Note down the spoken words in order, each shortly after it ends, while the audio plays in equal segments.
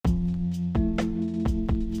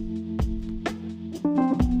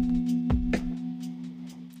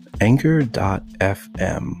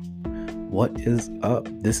Anchor.fm. What is up?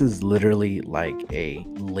 This is literally like a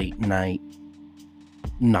late night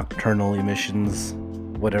nocturnal emissions,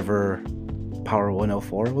 whatever. Power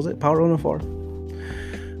 104, was it Power 104?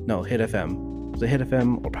 No, Hit FM. Was it Hit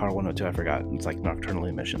FM or Power 102? I forgot. It's like nocturnal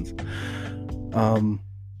emissions. I'm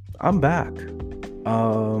back.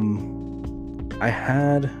 I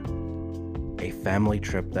had a family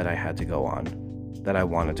trip that I had to go on, that I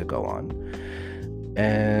wanted to go on.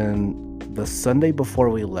 And the Sunday before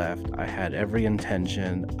we left, I had every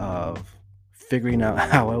intention of figuring out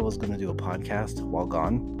how I was going to do a podcast while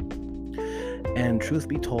gone. And truth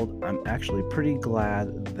be told, I'm actually pretty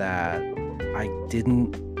glad that I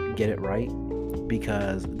didn't get it right,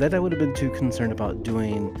 because then I would have been too concerned about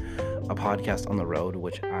doing a podcast on the road,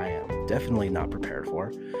 which I am definitely not prepared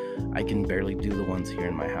for. I can barely do the ones here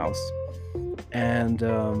in my house. And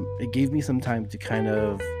it gave me some time to kind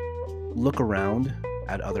of look around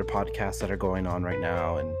at other podcasts that are going on right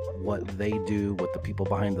now and what they do, what the people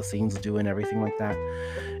behind the scenes do, and everything like that.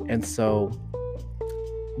 And so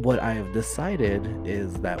what I have decided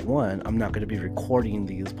is that, one, I'm not going to be recording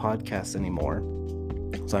these podcasts anymore.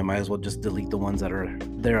 So I might as well just delete the ones that are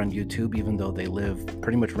there on YouTube, even though they live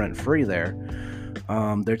pretty much rent-free there.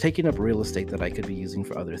 They're taking up real estate that I could be using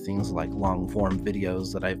for other things, like long-form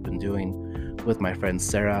videos that I've been doing with my friend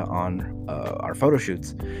Sarah on our photo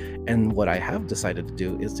shoots. And what I have decided to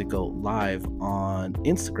do is to go live on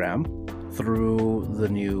Instagram through the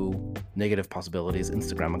new Negative Possibilities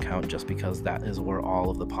Instagram account, just because that is where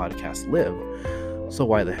all of the podcasts live. So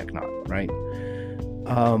why the heck not, right?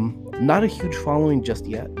 Not a huge following just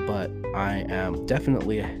yet, but I am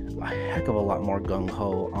definitely a heck of a lot more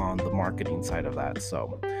gung-ho on the marketing side of that.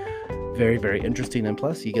 So very, very interesting. And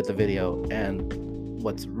plus, you get the video. And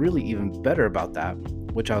what's really even better about that,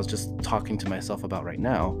 which I was just talking to myself about right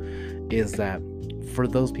now, is that for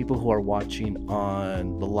those people who are watching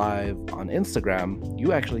on the live on Instagram,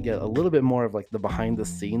 you actually get a little bit more of like the behind the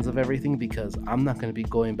scenes of everything, because I'm not going to be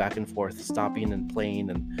going back and forth, stopping and playing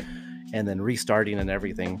and then restarting and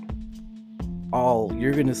everything.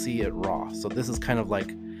 You're going to see it raw. So this is kind of like,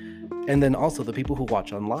 and then also the people who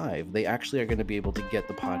watch on live, they actually are going to be able to get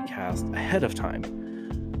the podcast ahead of time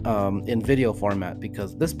in video format,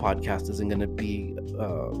 because this podcast isn't going to be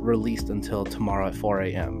released until tomorrow at 4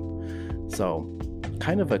 a.m. So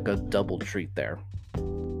kind of like a double treat there.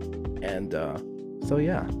 And so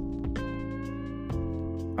yeah,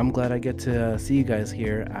 I'm glad I get to see you guys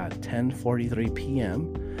here at 10:43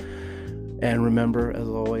 p.m. And remember, as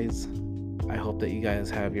always, I hope that you guys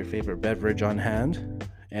have your favorite beverage on hand.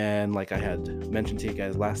 And like I had mentioned to you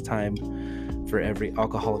guys last time, for every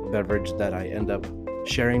alcoholic beverage that I end up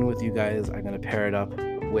sharing with you guys, I'm going to pair it up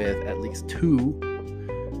with at least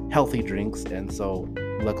 2 healthy drinks. And so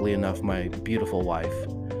luckily enough, my beautiful wife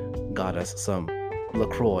got us some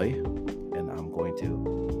LaCroix, and I'm going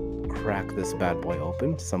to crack this bad boy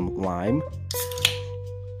open. Some lime.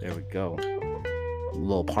 There we go. A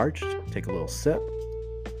little parched. Take a little sip.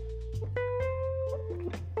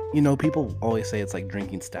 You know, people always say it's like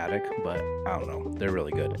drinking static, but I don't know. They're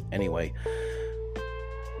really good. Anyway,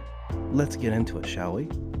 let's get into it, shall we?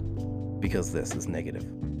 Because this is Negative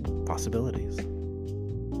Possibilities.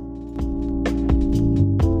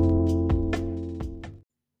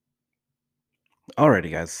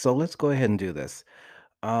 Alrighty, guys. So let's go ahead and do this.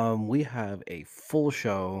 We have a full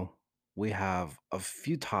show. We have a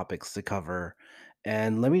few topics to cover.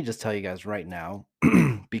 And let me just tell you guys right now,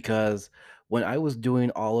 because when I was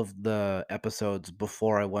doing all of the episodes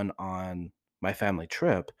before I went on my family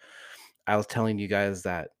trip, I was telling you guys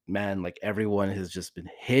that, man, like everyone has just been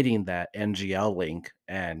hitting that NGL link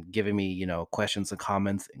and giving me, questions and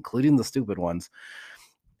comments, including the stupid ones.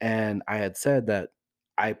 And I had said that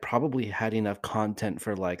I probably had enough content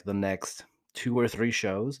for like the next 2 or 3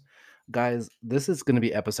 shows. Guys, this is going to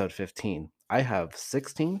be episode 15. I have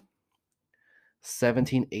 16,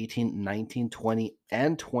 17, 18, 19, 20,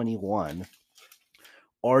 and 21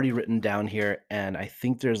 already written down here. And I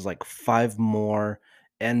think there's like 5 more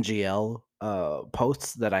NGL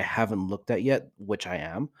posts that I haven't looked at yet, which I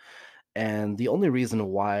am. And the only reason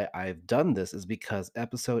why I've done this is because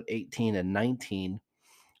episode 18 and 19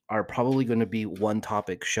 are probably going to be one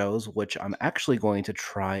topic shows, which I'm actually going to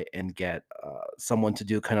try and get someone to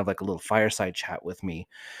do kind of like a little fireside chat with me.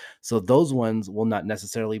 So those ones will not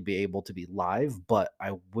necessarily be able to be live, but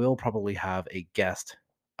I will probably have a guest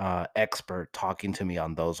expert talking to me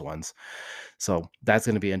on those ones. So that's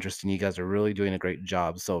going to be interesting. You guys are really doing a great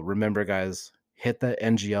job. So remember, guys, hit that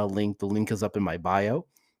NGL link. The link is up in my bio,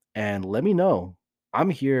 and let me know. I'm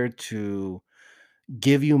here to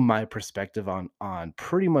give you my perspective on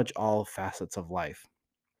pretty much all facets of life.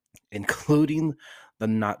 including the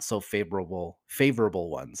not so favorable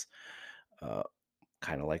ones. Uh,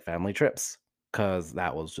 Kind of like family trips, because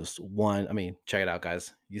that was just one. I mean, check it out,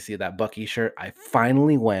 guys. You see that Bucky shirt? I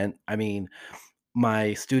finally went. I mean,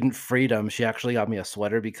 my student Freedom, she actually got me a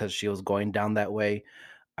sweater because she was going down that way.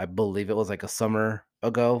 I believe it was like a summer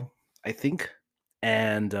ago, I think.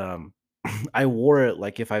 And I wore it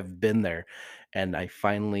like if I've been there, and I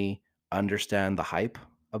finally understand the hype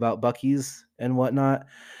about Bucky's and whatnot,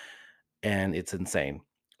 and it's insane.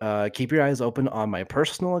 Keep your eyes open on my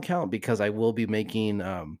personal account because I will be making.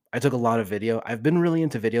 I took a lot of video. I've been really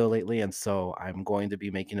into video lately, and so I'm going to be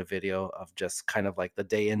making a video of just kind of like the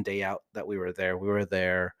day in, day out that we were there. We were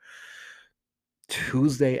there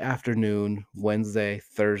Tuesday afternoon, Wednesday,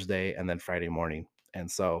 Thursday, and then Friday morning. And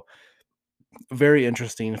so, very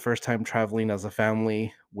interesting. First time traveling as a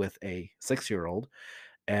family with a 6 year old.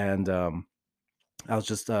 And I was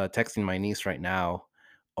just texting my niece right now,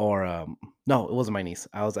 or no, it wasn't my niece.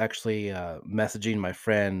 I was actually messaging my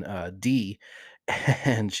friend D,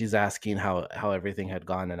 and she's asking how everything had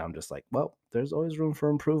gone, and I'm just like, well, there's always room for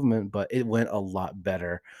improvement, but it went a lot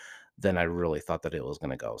better than I really thought that it was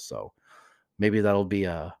gonna go. So maybe that'll be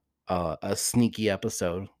a sneaky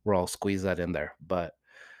episode where I'll squeeze that in there. But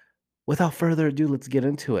without further ado, let's get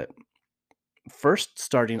into it. First,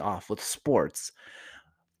 starting off with sports.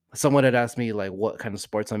 Someone had asked me like what kind of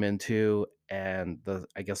sports I'm into and the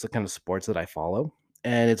I guess the kind of sports that I follow.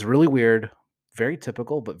 And it's really weird, very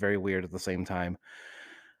typical, but very weird at the same time.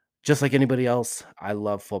 Just like anybody else, I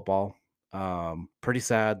love football. Pretty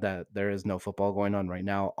sad that there is no football going on right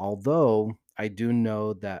now. Although I do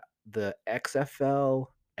know that the XFL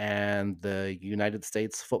and the United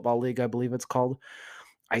States Football League, I believe it's called,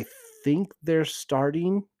 I think they're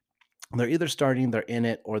starting. They're either starting, they're in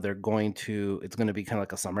it, or they're going to, it's going to be kind of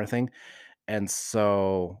like a summer thing. And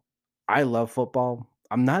so I love football.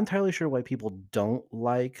 I'm not entirely sure why people don't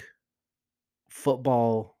like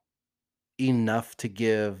football enough to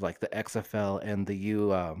give like the XFL and the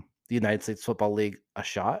United States Football League a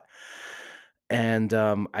shot. And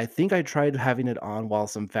I think I tried having it on while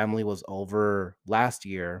some family was over last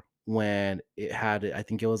year when it had I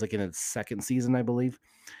think it was like in its second season, I believe,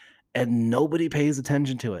 and nobody pays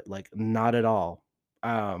attention to it, like not at all.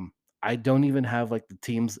 Um, I don't even have like the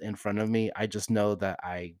teams in front of me. I just know that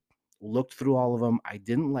I looked through all of them. I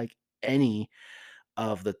didn't like any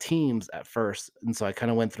of the teams at first, and so I kind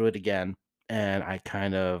of went through it again, and I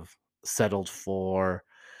kind of settled for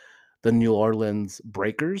the New Orleans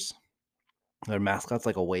Breakers. Their mascot's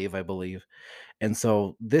like a wave, I believe. And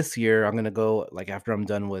so this year, I'm gonna go like after I'm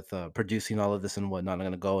done with producing all of this and whatnot. I'm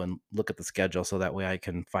gonna go and look at the schedule so that way I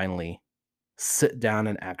can finally sit down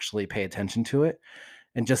and actually pay attention to it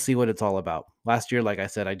and just see what it's all about. Last year, like I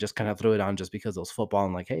said, I just kind of threw it on just because it was football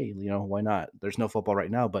and like, hey, why not? There's no football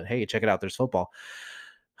right now, but hey, check it out, there's football.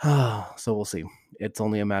 So we'll see. It's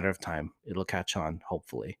only a matter of time. It'll catch on,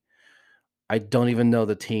 hopefully. I don't even know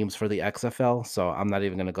the teams for the XFL, so I'm not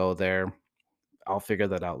even gonna go there. I'll figure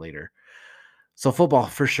that out later. So football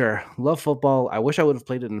for sure. Love football. I wish I would have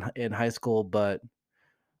played it in high school, but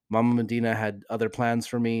Mama Medina had other plans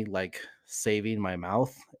for me, like saving my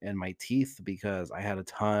mouth and my teeth because I had a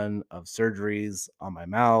ton of surgeries on my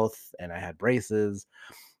mouth and I had braces.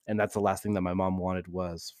 And that's the last thing that my mom wanted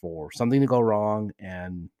was for something to go wrong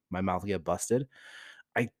and my mouth get busted.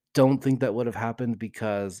 I don't think that would have happened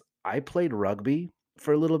because I played rugby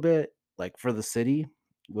for a little bit, like for the city.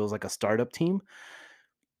 It was like a startup team.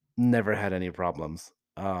 Never had any problems.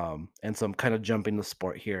 And so I'm kind of jumping the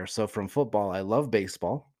sport here. So from football, I love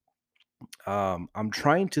baseball. I'm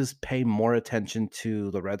trying to pay more attention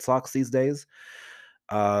to the Red Sox these days.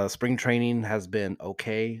 Spring training has been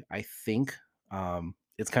okay, I think.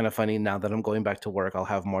 It's kind of funny now that I'm going back to work. I'll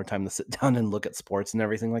have more time to sit down and look at sports and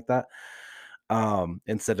everything like that.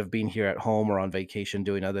 Instead of being here at home or on vacation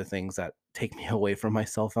doing other things that take me away from my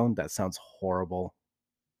cell phone. That sounds horrible.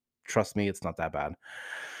 Trust me, it's not that bad.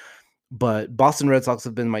 But Boston Red Sox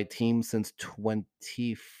have been my team since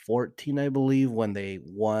 2014, I believe, when they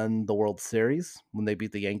won the World Series, when they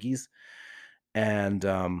beat the Yankees. And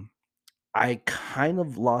I kind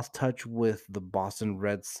of lost touch with the Boston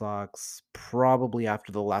Red Sox probably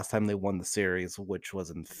after the last time they won the series, which was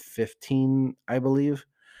in 15, I believe.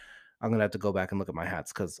 I'm gonna have to go back and look at my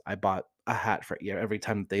hats because I bought a hat for every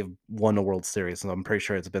time that they've won a World Series, so I'm pretty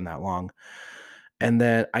sure it's been that long. And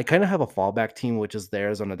then I kind of have a fallback team, which is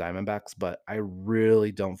theirs on the Diamondbacks, but I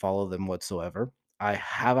really don't follow them whatsoever. I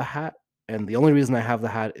have a hat, and the only reason I have the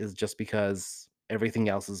hat is just because everything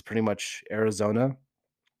else is pretty much Arizona,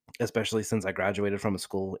 especially since I graduated from a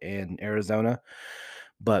school in Arizona.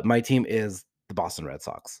 But my team is the Boston Red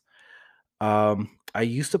Sox. I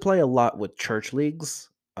used to play a lot with church leagues.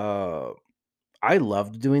 Uh, I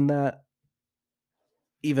loved doing that,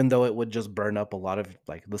 even though it would just burn up a lot of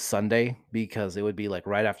like the Sunday because it would be like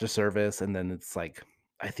right after service, and then it's like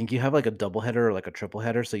I think you have like a double header or like a triple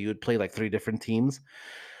header, so you would play like three different teams.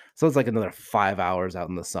 So it's like another 5 hours out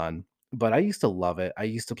in the sun. But I used to love it. I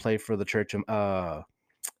used to play for the church,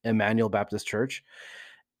 Emmanuel Baptist Church,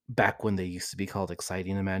 back when they used to be called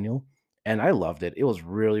Exciting Emmanuel, and I loved it. It was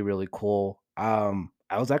really, really cool. I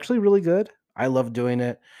was actually really good. I loved doing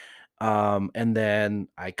it. And then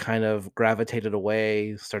I kind of gravitated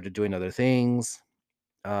away, started doing other things.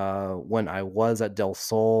 When I was at Del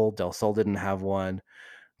Sol didn't have one.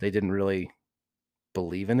 They didn't really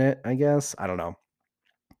believe in it, I guess. I don't know.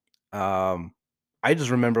 Um, I just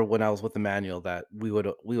remember when I was with Emmanuel that we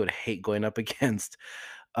would hate going up against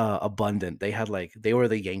Abundant. They were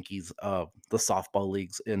the Yankees of the softball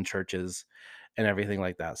leagues in churches and everything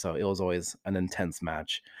like that. So it was always an intense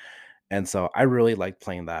match. And so I really liked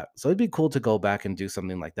playing that. So it'd be cool to go back and do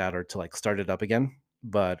something like that or to like start it up again.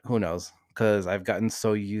 But who knows? Because I've gotten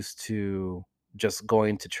so used to just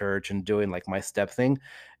going to church and doing like my step thing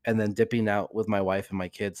and then dipping out with my wife and my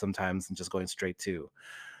kids sometimes and just going straight to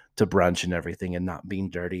brunch and everything and not being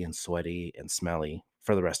dirty and sweaty and smelly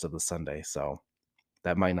for the rest of the Sunday. So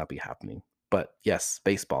that might not be happening. But yes,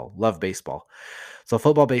 baseball. Love baseball. So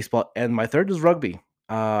football, baseball, and my third is rugby.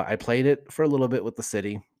 I played it for a little bit with the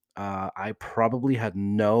city. I probably had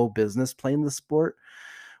no business playing the sport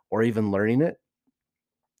or even learning it.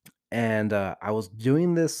 And I was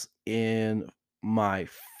doing this in my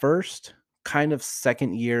first kind of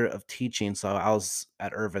second year of teaching. So I was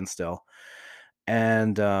at Irvin still.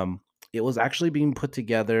 And it was actually being put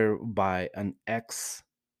together by an ex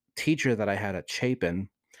teacher that I had at Chapin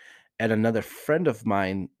and another friend of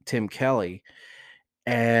mine, Tim Kelly.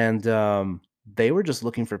 And they were just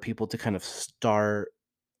looking for people to kind of start.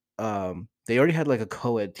 They already had like a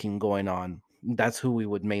co-ed team going on. That's who we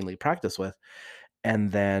would mainly practice with.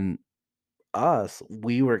 And then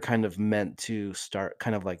we were kind of meant to start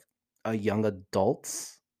kind of like a young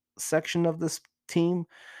adults section of this team,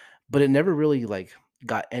 but it never really like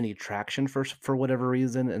got any traction for whatever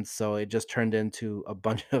reason, and so it just turned into a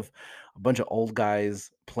bunch of old guys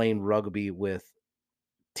playing rugby with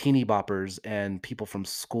teeny boppers and people from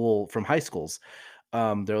school from high schools.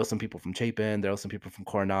 There was some people from Chapin, there was some people from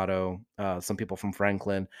Coronado, some people from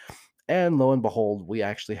Franklin, and lo and behold, we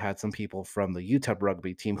actually had some people from the UTEP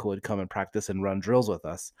rugby team who would come and practice and run drills with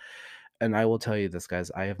us. And I will tell you this,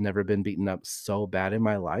 guys, I have never been beaten up so bad in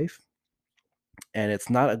my life, and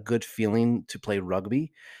it's not a good feeling to play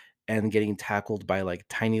rugby and getting tackled by like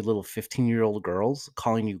tiny little 15-year-old girls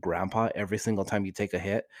calling you grandpa every single time you take a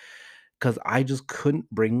hit, because I just couldn't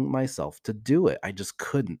bring myself to do it. I just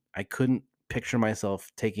couldn't. I couldn't picture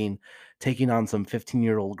myself taking on some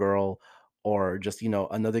 15-year-old girl or just,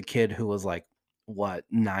 another kid who was like what,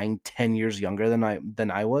 9, 10 years younger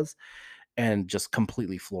than I was, and just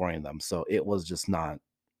completely flooring them. So it was just not.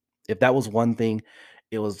 If that was one thing,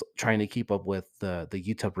 it was trying to keep up with the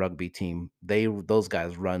UTEP rugby team. Those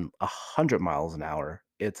guys run 100 miles an hour.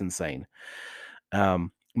 It's insane.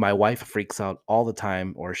 My wife freaks out all the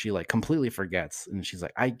time, or she like completely forgets, and she's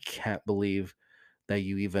like, "I can't believe that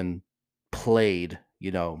you even played.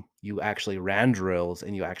 You actually ran drills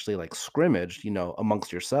and you actually like scrimmaged,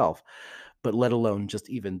 amongst yourself, but let alone just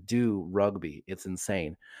even do rugby. It's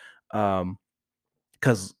insane." Um,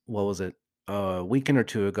 because what was it? A weekend or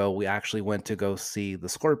two ago, we actually went to go see the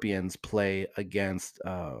Scorpions play against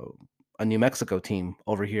a New Mexico team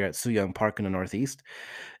over here at Young Park in the Northeast.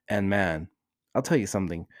 And man, I'll tell you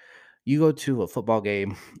something. You go to a football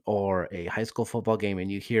game or a high school football game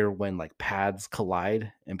and you hear when like pads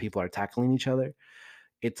collide and people are tackling each other.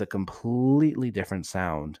 It's a completely different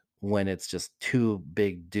sound when it's just two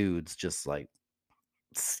big dudes just like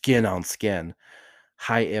skin on skin,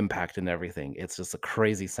 high impact and everything. It's just a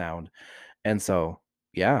crazy sound. And so,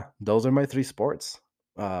 yeah, those are my 3 sports.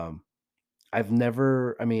 Um, I've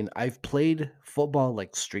played football,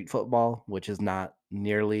 like street football, which is not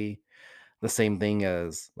nearly the same thing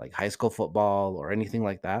as like high school football or anything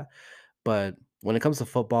like that. But when it comes to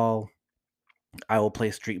football, I will play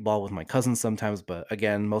street ball with my cousins sometimes. But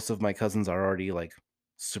again, most of my cousins are already like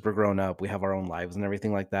super grown up. We have our own lives and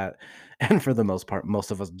everything like that. And for the most part, most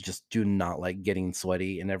of us just do not like getting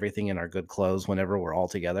sweaty and everything in our good clothes whenever we're all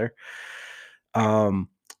together. Um,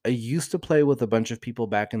 I used to play with a bunch of people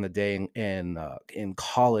back in the day in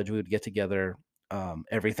college. We would get together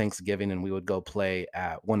every Thanksgiving and we would go play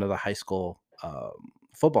at one of the high school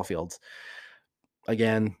football fields.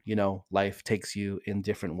 Again, life takes you in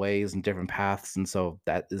different ways and different paths, and so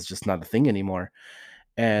that is just not a thing anymore.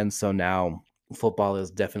 And so now football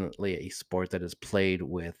is definitely a sport that is played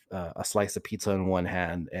with a slice of pizza in one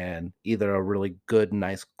hand and either a really good,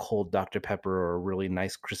 nice cold Dr. Pepper or a really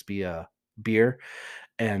nice crispy beer,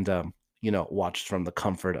 and watched from the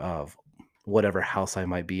comfort of whatever house I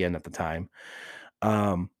might be in at the time.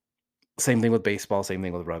 Um, Same thing with baseball, same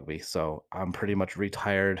thing with rugby. So I'm pretty much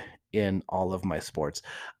retired in all of my sports.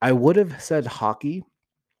 I would have said hockey,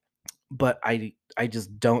 but I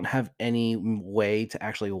just don't have any way to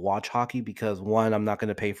actually watch hockey because one, I'm not going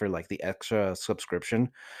to pay for like the extra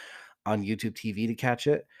subscription on YouTube TV to catch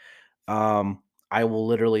it. Um, I will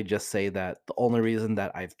literally just say that the only reason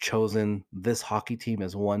that I've chosen this hockey team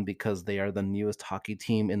is one, because they are the newest hockey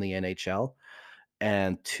team in the NHL,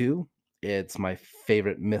 and two, it's my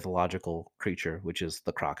favorite mythological creature, which is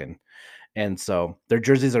the Kraken. And so their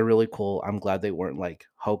jerseys are really cool. I'm glad they weren't like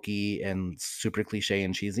hokey and super cliche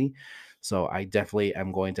and cheesy. So I definitely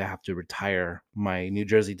am going to have to retire my New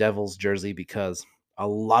Jersey Devils jersey because a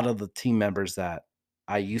lot of the team members that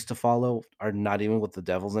I used to follow are not even with the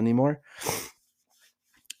Devils anymore.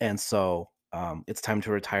 And so it's time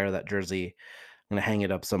to retire that jersey. I'm going to hang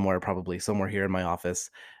it up somewhere, probably somewhere here in my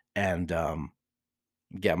office, and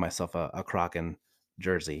get myself a Kraken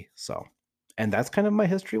jersey. So, and that's kind of my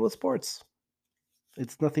history with sports.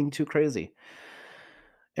 It's nothing too crazy.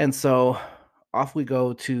 And so off we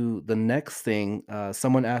go to the next thing.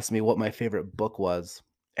 Someone asked me what my favorite book was,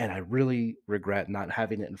 and I really regret not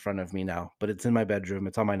having it in front of me now, but it's in my bedroom,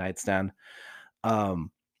 it's on my nightstand.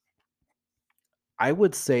 Um, I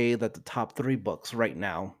would say that the top three books right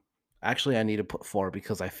now, actually, I need to put four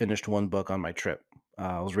because I finished one book on my trip.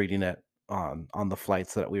 I was reading it on the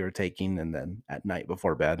flights that we were taking, and then at night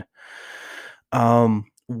before bed. One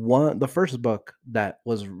The first book that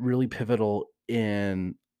was really pivotal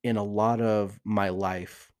in a lot of my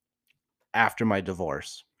life after my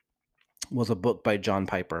divorce was a book by John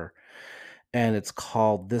Piper, and it's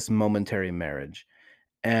called This Momentary Marriage.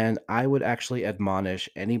 And I would actually admonish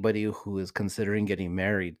anybody who is considering getting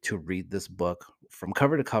married to read this book from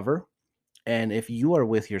cover to cover. And if you are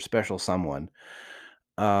with your special someone,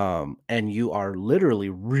 and you are literally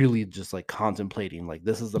really just like contemplating, like,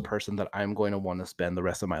 this is the person that I'm going to want to spend the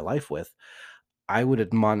rest of my life with, I would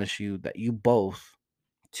admonish you that you both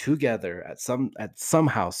together at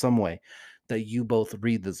somehow some way that you both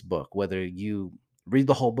read this book, whether you read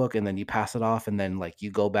the whole book and then you pass it off and then like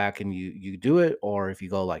you go back and you do it, or if you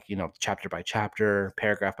go like chapter by chapter,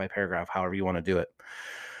 paragraph by paragraph, however you want to do it.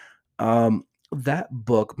 That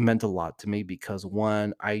book meant a lot to me because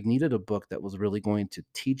one, I needed a book that was really going to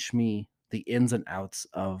teach me the ins and outs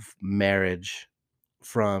of marriage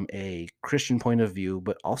from a Christian point of view,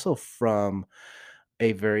 but also from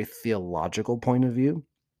a very theological point of view.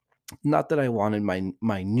 Not that I wanted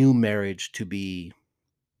my new marriage to be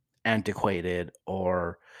antiquated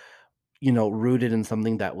or, rooted in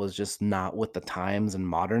something that was just not with the times and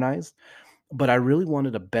modernized, but I really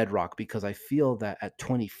wanted a bedrock because I feel that at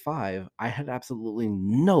 25, I had absolutely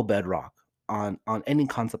no bedrock on any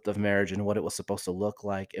concept of marriage and what it was supposed to look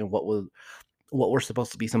like and what were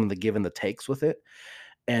supposed to be some of the give and the takes with it,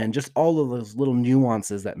 and just all of those little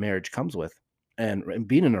nuances that marriage comes with, and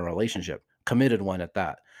being in a relationship, committed one at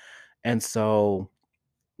that. And so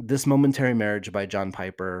this Momentary Marriage by John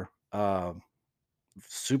Piper,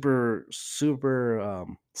 super, super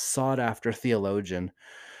sought after theologian.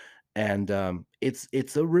 And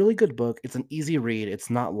it's a really good book. It's an easy read. It's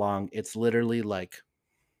not long. It's literally like,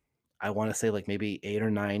 I want to say like maybe 8 or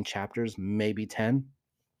 9 chapters, maybe 10.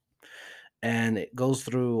 And it goes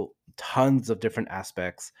through tons of different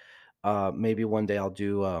aspects. Maybe one day I'll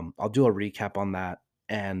do a recap on that,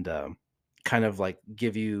 and kind of like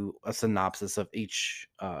give you a synopsis of each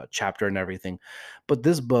chapter and everything. But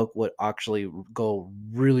this book would actually go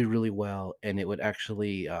really, really well, and it would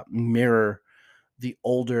actually mirror the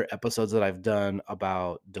older episodes that I've done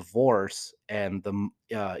about divorce and the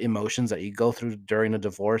emotions that you go through during a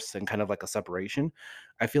divorce and kind of like a separation.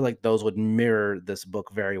 I feel like those would mirror this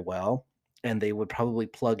book very well, and they would probably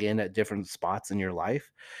plug in at different spots in your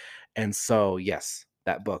life. And so, yes,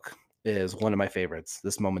 that book is one of my favorites,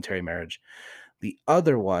 This Momentary Marriage. The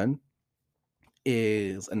other one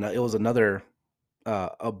it was another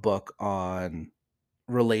a book on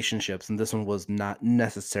relationships, and this one was not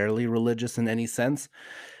necessarily religious in any sense,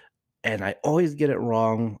 and I always get it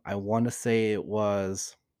wrong. I want to say it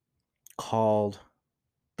was called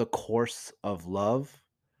The Course of Love.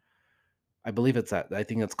 I believe it's that. I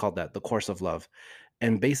think it's called that, The Course of Love.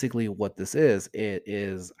 And basically, what this is, it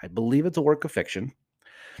is, I believe it's a work of fiction,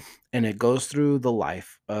 and it goes through the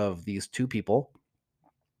life of these two people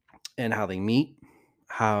and how they meet,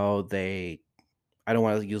 how they, I don't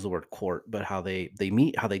want to use the word court, but how they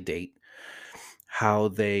meet, how they date, how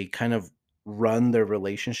they kind of run their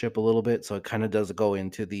relationship a little bit. So it kind of does go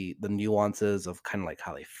into the nuances of kind of like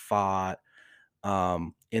how they fought,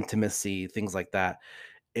 intimacy, things like that.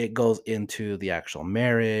 It goes into the actual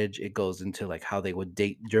marriage. It goes into like how they would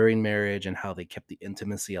date during marriage and how they kept the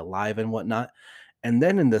intimacy alive and whatnot. And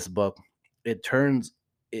then in this book, it turns.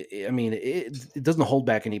 I mean, it doesn't hold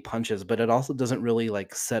back any punches, but it also doesn't really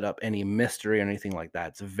like set up any mystery or anything like that.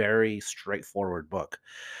 It's a very straightforward book,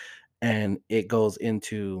 and it goes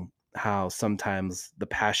into how sometimes the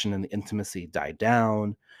passion and the intimacy die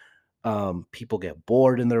down. People get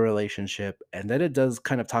bored in their relationship, and then it does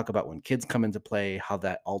kind of talk about when kids come into play, how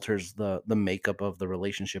that alters the makeup of the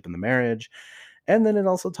relationship and the marriage. And then it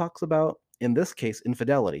also talks about, in this case,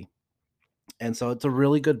 infidelity. And so it's a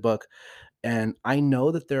really good book. And I know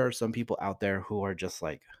that there are some people out there who are just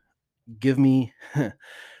like, give me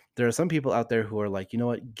there are some people out there who are like, you know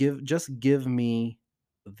what, give me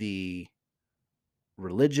the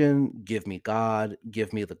religion, give me God,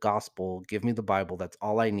 give me the gospel, give me the Bible. That's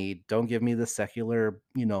all I need. Don't give me the secular,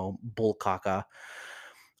 bull caca.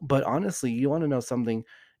 But honestly, you want to know something?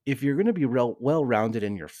 If you're going to be real well rounded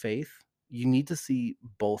in your faith, you need to see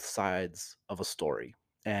both sides of a story.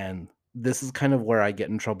 And this is kind of where I get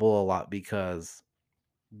in trouble a lot because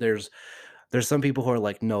there's there's some people who are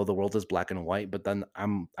like, no, the world is black and white, but then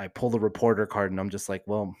I pull the reporter card and I'm just like,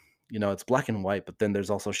 well, it's black and white, but then there's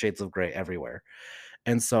also shades of gray everywhere.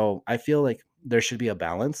 And so I feel like there should be a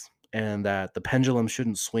balance and that the pendulum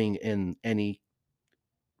shouldn't swing in any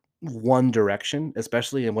one direction,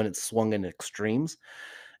 especially when it's swung in extremes.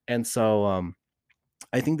 And so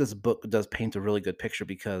I think this book does paint a really good picture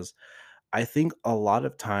because I think a lot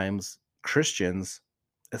of times Christians,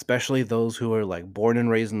 especially those who are like born and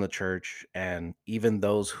raised in the church, and even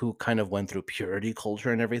those who kind of went through purity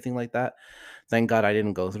culture and everything like that. Thank God I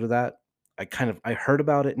didn't go through that. I heard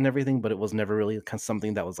about it and everything, but it was never really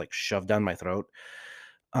something that was like shoved down my throat.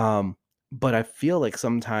 Um, but I feel like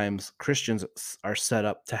sometimes Christians are set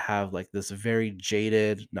up to have like this very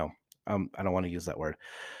jaded. No, I don't want to use that word.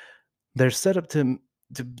 They're set up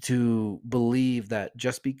to believe that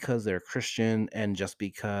just because they're Christian and just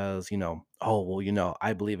because, oh, well,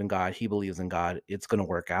 I believe in God, he believes in God, it's going to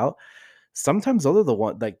work out. Sometimes those are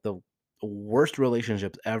the worst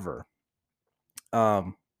relationships ever.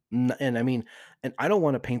 Um and I mean, and I don't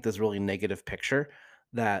want to paint this really negative picture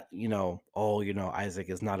that, oh, Isaac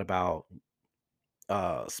is not about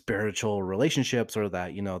spiritual relationships, or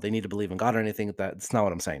that, they need to believe in God or anything. That's not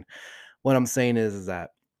what I'm saying. What I'm saying is that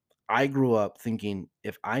I grew up thinking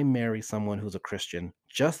if I marry someone who's a Christian,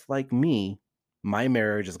 just like me, my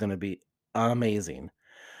marriage is going to be amazing.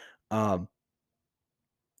 Um,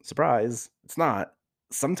 Surprise, it's not.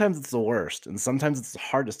 Sometimes it's the worst, and sometimes it's the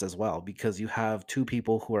hardest as well because you have two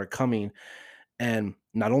people who are coming, and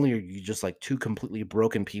not only are you just like two completely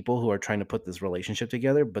broken people who are trying to put this relationship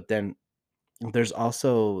together, but then there's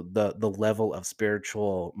also the level of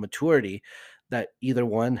spiritual maturity that either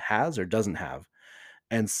one has or doesn't have.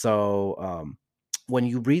 And so, when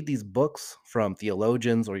you read these books from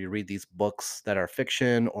theologians, or you read these books that are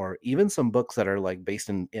fiction, or even some books that are like based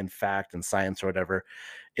in fact and science or whatever,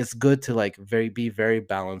 it's good to like be very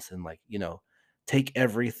balanced and like, take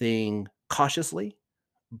everything cautiously,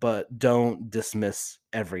 but don't dismiss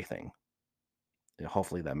everything. Yeah,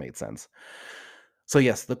 hopefully that made sense. So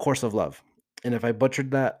yes, The Course of Love. And if I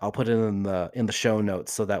butchered that, I'll put it in the show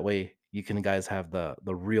notes so that way you can guys have the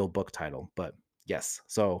real book title. But yes.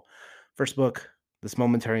 So first book, This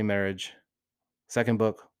Momentary Marriage. Second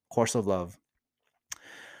book, Course of Love.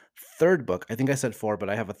 Third book, I think I said four, but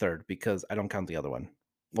I have a third because I don't count the other one.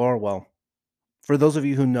 Or well, for those of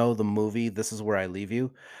you who know the movie, This Is Where I Leave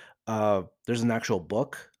You, there's an actual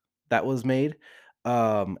book that was made,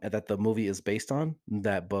 and that the movie is based on.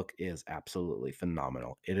 That book is absolutely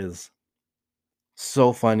phenomenal. It is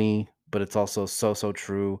so funny, but it's also so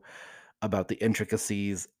true about the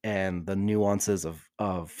intricacies and the nuances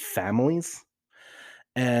of families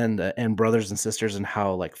and brothers and sisters, and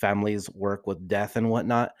how like families work with death and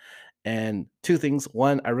whatnot. And two things: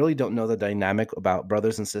 one, I really don't know the dynamic about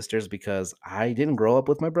brothers and sisters because I didn't grow up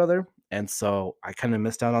with my brother, and so I kind of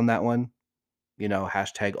missed out on that one.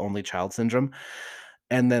 Hashtag only child syndrome.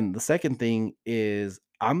 And then the second thing is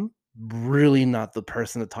I'm really not the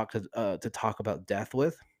person to talk about death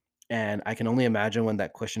with, and I can only imagine when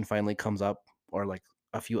that question finally comes up, or like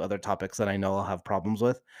a few other topics that I know I'll have problems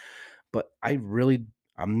with. But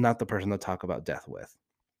I'm not the person to talk about death with.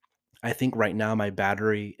 I think right now my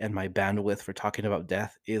battery and my bandwidth for talking about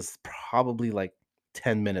death is probably like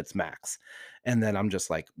 10 minutes max. And then I'm just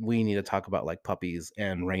like, we need to talk about like puppies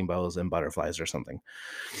and rainbows and butterflies or something.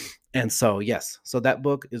 And so, yes, so that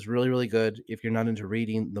book is really, really good. If you're not into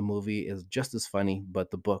reading, the movie is just as funny,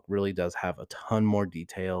 but the book really does have a ton more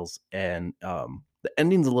details, and the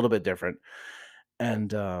ending's a little bit different.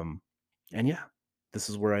 And yeah, this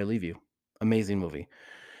is where I leave you. Amazing movie.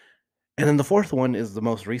 And then the fourth one is the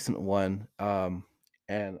most recent one.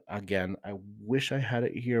 And again, I wish I had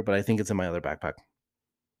it here, but I think it's in my other backpack.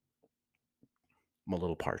 I'm a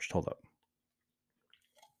little parched. Hold up.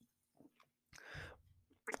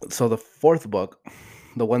 So the fourth book,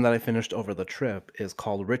 the one that I finished over the trip, is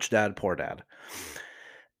called Rich Dad Poor Dad.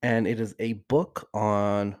 And it is a book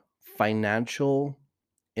on financial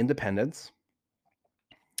independence.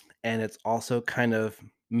 And it's also kind of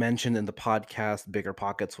mentioned in the podcast Bigger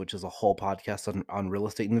Pockets, which is a whole podcast on real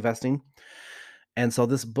estate investing. And so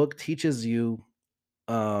this book teaches you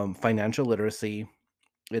financial literacy.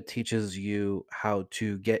 It teaches you how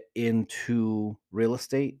to get into real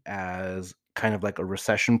estate as kind of like um,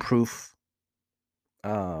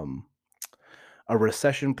 a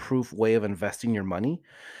recession proof way of investing your money.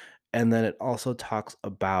 And then it also talks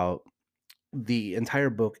about the entire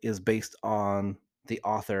book is based on the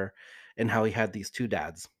author and how he had these two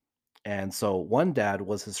dads. And so one dad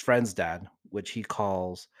was his friend's dad, which he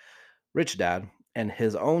calls rich dad, and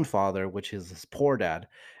his own father, which is his poor dad.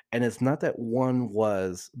 And it's not that one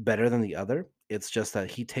was better than the other. It's just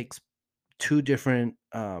that he takes two different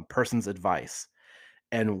persons' advice,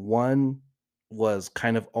 and one was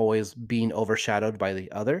kind of always being overshadowed by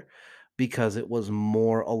the other because it was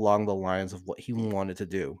more along the lines of what he wanted to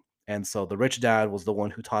do. And so the rich dad was the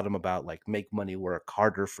one who taught him about like make money work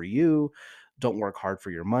harder for you, don't work hard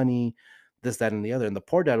for your money, this, that, and the other. And the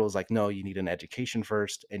poor dad was like, no, you need an education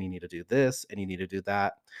first, and you need to do this, and you need to do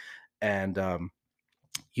that, and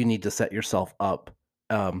you need to set yourself up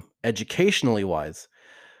educationally wise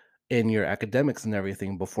in your academics and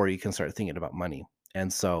everything before you can start thinking about money.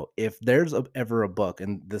 And so, if there's ever a book,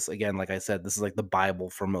 and this again, like I said, this is like the Bible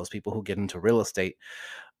for most people who get into real estate.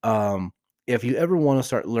 Um, if you ever want to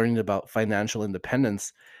start learning about financial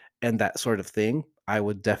independence and that sort of thing, I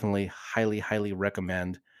would definitely highly, highly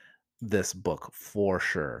recommend this book for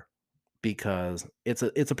sure because it's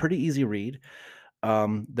a pretty easy read.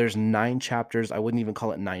 There's 9 chapters. I wouldn't even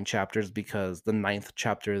call it 9 chapters because the ninth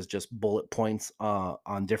chapter is just bullet points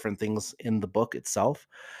on different things in the book itself.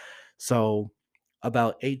 So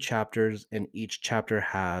about 8 chapters, and each chapter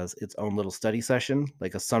has its own little study session,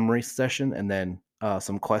 like a summary session, and then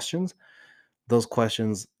some questions. Those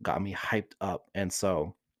questions got me hyped up, and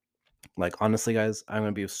so like honestly, guys, I'm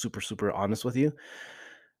gonna be super super honest with you.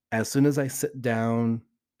 As soon as I sit down,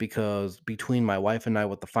 because between my wife and I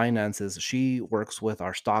with the finances, she works with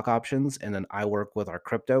our stock options and then I work with our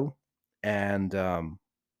crypto. And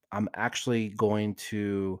I'm actually going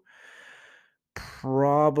to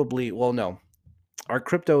probably, well, no, our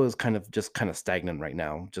crypto is kind of stagnant right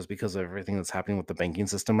now, just because of everything that's happening with the banking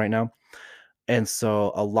system right now. And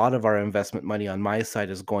so a lot of our investment money on my side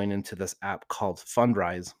is going into this app called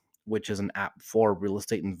Fundrise, which is an app for real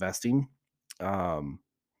estate investing. Um,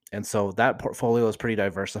 and so that portfolio is pretty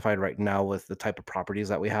diversified right now with the type of properties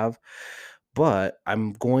that we have. But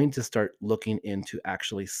I'm going to start looking into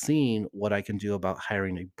actually seeing what I can do about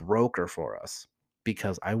hiring a broker for us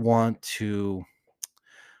because I want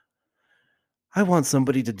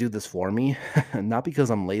somebody to do this for me, not because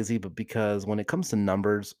I'm lazy, but because when it comes to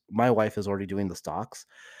numbers, my wife is already doing the stocks.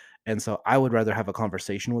 And so I would rather have a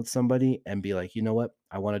conversation with somebody and be like, you know what?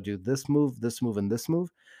 I want to do this move, and this move.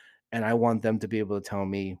 And I want them to be able to tell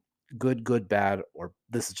me good, good, bad, or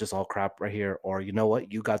this is just all crap right here. Or you know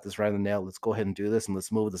what? You got this right on the nail. Let's go ahead and do this and let's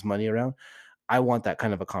move this money around. I want that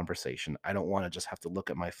kind of a conversation. I don't want to just have to look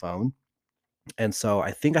at my phone. And so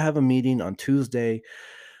I think I have a meeting on Tuesday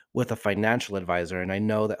with a financial advisor. And I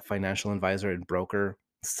know that financial advisor and broker,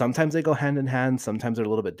 sometimes they go hand in hand, sometimes they're a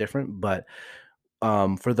little bit different. But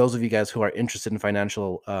for those of you guys who are interested in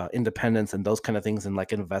financial independence and those kind of things and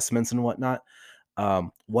like investments and whatnot,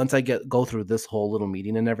 once I go through this whole little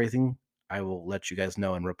meeting and everything, I will let you guys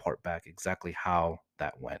know and report back exactly how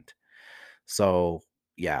that went. So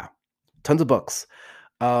yeah, tons of books.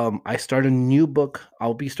 I start a new book.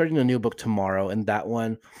 I'll be starting a new book tomorrow, and that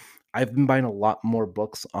one I've been buying a lot more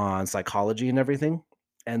books on psychology and everything.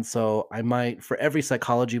 And so I might, for every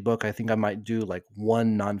psychology book, I think I might do like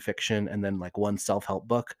one nonfiction and then like one self-help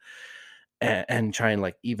book and try and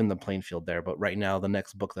like even the playing field there. But right now, the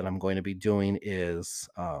next book that I'm going to be doing is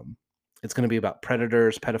it's going to be about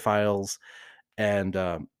predators, pedophiles, and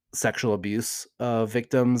sexual abuse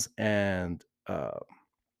victims and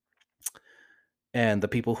the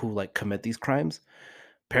people who like commit these crimes.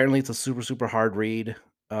 Apparently, it's a super, super hard read.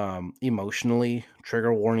 Emotionally,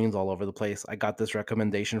 trigger warnings all over the place. I got this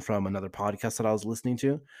recommendation from another podcast that I was listening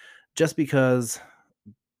to, just because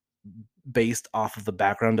based off of the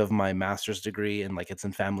background of my master's degree and like it's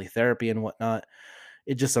in family therapy and whatnot,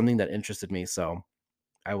 it's just something that interested me. So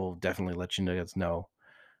I will definitely let you guys know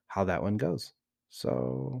how that one goes.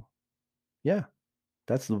 So yeah,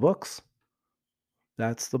 that's the books.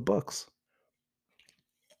 That's the books.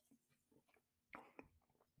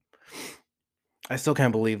 I still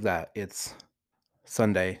can't believe that it's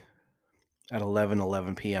Sunday at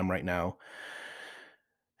 11 p.m. right now,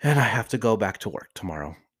 and I have to go back to work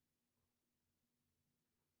tomorrow.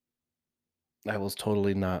 I was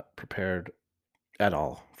totally not prepared at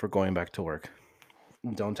all for going back to work.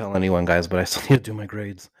 Don't tell anyone, guys, but I still need to do my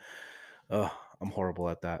grades. Ugh, I'm horrible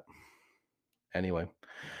at that. Anyway,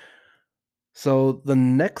 so the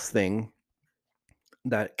next thing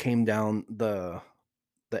that came down the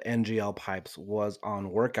NGL pipes was on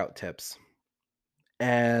workout tips.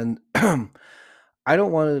 And I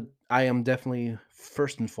don't want to, I am definitely,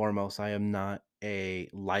 first and foremost, I am not a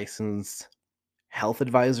licensed health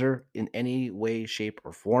advisor in any way, shape,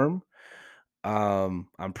 or form. I'm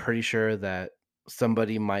pretty sure that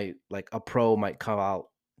somebody might, like a pro might come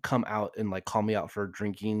out and like call me out for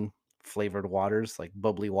drinking flavored waters, like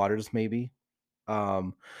bubbly waters, maybe.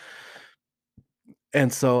 Um,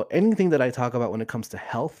 and so anything that I talk about when it comes to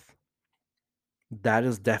health, that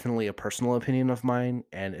is definitely a personal opinion of mine,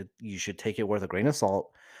 and you should take it with a grain of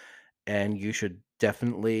salt, and you should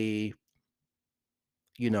definitely,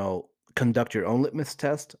 conduct your own litmus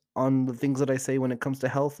test on the things that I say when it comes to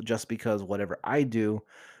health, just because whatever I do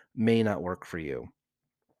may not work for you.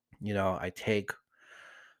 I take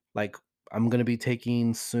like I'm gonna be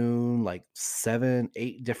taking soon like 7,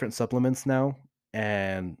 8 different supplements now,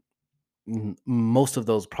 and most of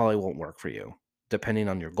those probably won't work for you, depending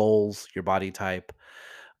on your goals, your body type,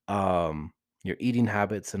 um, your eating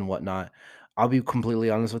habits and whatnot. I'll be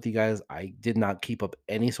completely honest with you guys. I did not keep up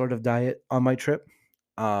any sort of diet on my trip.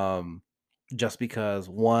 Um, just because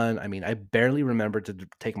one, I mean, I barely remembered to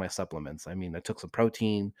take my supplements. I mean, I took some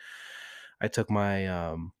protein, I took my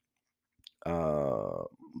uh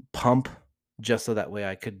pump just so that way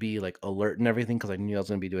I could be like alert and everything because I knew I was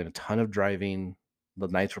going to be doing a ton of driving. The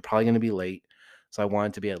nights were probably going to be late. So I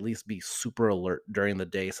wanted to be at least be super alert during the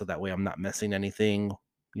day so that way I'm not missing anything,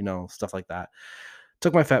 stuff like that.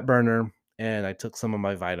 Took my fat burner and I took some of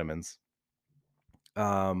my vitamins.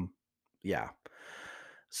 Um yeah.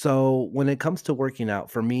 So when it comes to working out,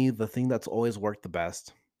 for me, the thing that's always worked the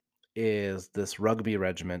best is this rugby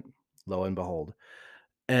regiment, lo and behold.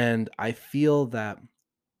 And I feel that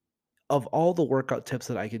of all the workout tips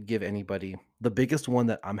that I could give anybody, the biggest one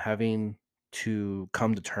that I'm having to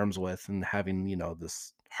come to terms with and having,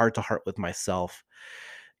 this heart to heart with myself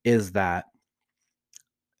is that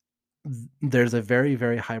there's a very,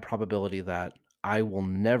 very high probability that I will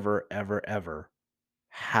never, ever, ever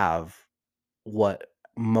have what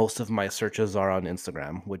most of my searches are on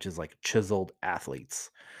Instagram, which is like chiseled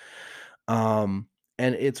athletes. Um,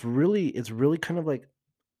 and it's really kind of like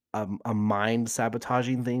a mind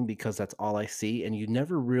sabotaging thing because that's all I see, and you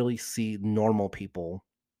never really see normal people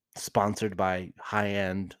sponsored by high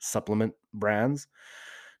end supplement brands,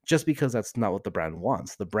 just because that's not what the brand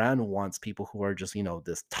wants. The brand wants people who are just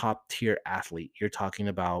this top tier athlete. You're talking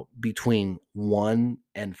about between 1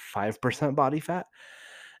 and 5% body fat,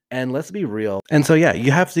 and let's be real. And so yeah,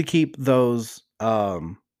 you have to keep those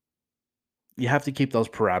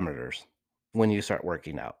parameters when you start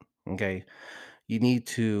working out. Okay, you need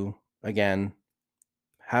to, again,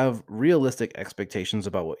 have realistic expectations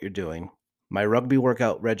about what you're doing. My rugby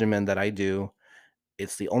workout regimen that I do,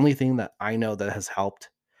 it's the only thing that I know that has helped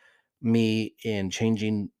me in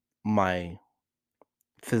changing my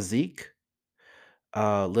physique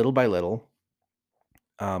little by little.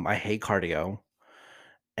 I hate cardio.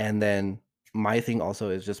 And then my thing also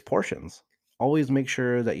is just portions. Always make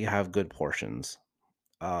sure that you have good portions.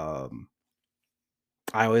 Um,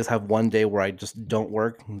 I always have one day where I just don't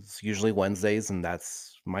work. It's usually Wednesdays, and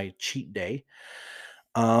that's my cheat day.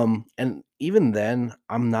 And even then,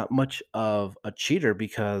 I'm not much of a cheater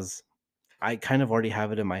because I kind of already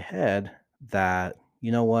have it in my head that,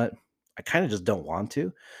 you know what, I kind of just don't want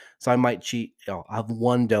to. So I might cheat, I'll have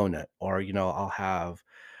one donut, or, I'll have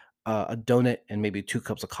a donut and maybe 2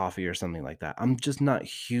 cups of coffee or something like that. I'm just not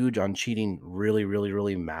huge on cheating really, really,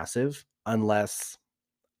 really massive unless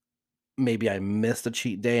maybe I missed a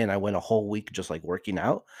cheat day and I went a whole week just like working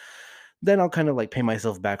out. Then I'll kind of like pay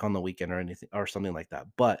myself back on the weekend or anything or something like that.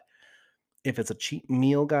 But if it's a cheat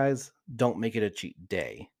meal, guys, don't make it a cheat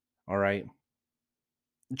day. All right.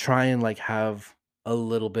 Try and like have a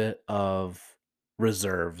little bit of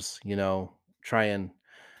reserves, try and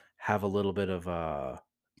have a little bit of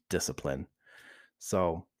discipline.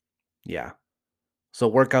 So, yeah. So,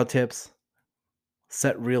 workout tips,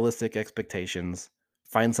 set realistic expectations,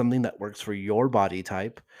 find something that works um,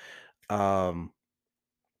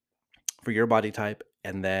 for your body type,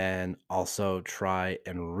 and then also try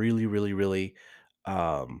and really, really, really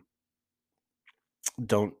um,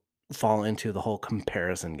 don't fall into the whole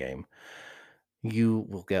comparison game. You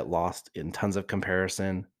will get lost in tons of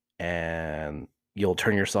comparison and you'll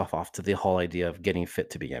turn yourself off to the whole idea of getting fit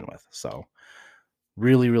to begin with. So,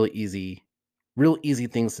 really, really easy, real easy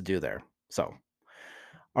things to do there. So,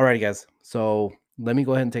 alrighty, guys. So, let me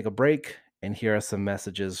go ahead and take a break. And here are some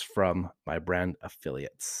messages from my brand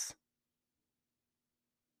affiliates.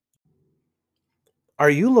 Are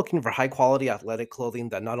you looking for high quality athletic clothing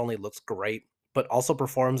that not only looks great, but also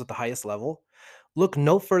performs at the highest level? Look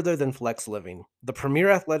no further than Flex Living, the premier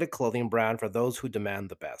athletic clothing brand for those who demand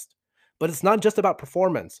the best. But it's not just about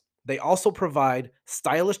performance, they also provide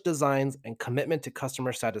stylish designs and commitment to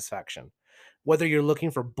customer satisfaction. Whether you're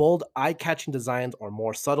looking for bold, eye catching designs or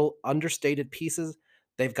more subtle, understated pieces,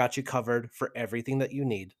 they've got you covered for everything that you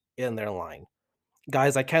need in their line.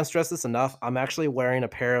 Guys, I can't stress this enough. I'm actually wearing a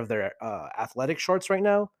pair of their athletic shorts right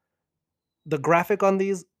now. The graphic on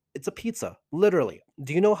these, it's a pizza, literally.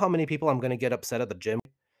 Do you know how many people I'm going to get upset at the gym?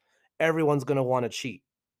 Everyone's going to want to cheat.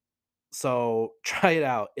 So try it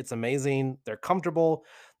out. It's amazing. They're comfortable.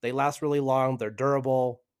 They last really long. They're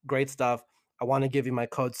durable. Great stuff. I want to give you my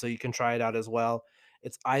code so you can try it out as well.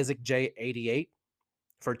 It's Isaac J88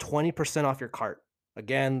 for 20% off your cart.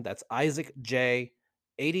 Again, that's Isaac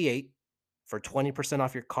J88 for 20%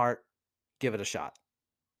 off your cart. Give it a shot.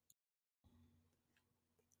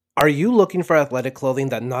 Are you looking for athletic clothing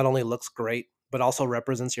that not only looks great, but also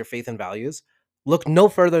represents your faith and values? Look no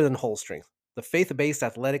further than Whole Strength, the faith based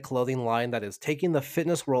athletic clothing line that is taking the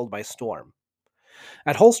fitness world by storm.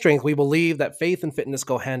 At Whole Strength, we believe that faith and fitness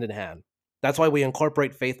go hand in hand. That's why we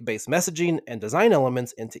incorporate faith based messaging and design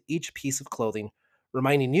elements into each piece of clothing,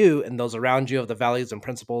 reminding you and those around you of the values and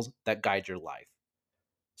principles that guide your life.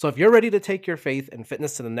 So if you're ready to take your faith and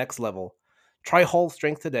fitness to the next level, try Whole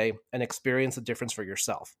Strength today and experience the difference for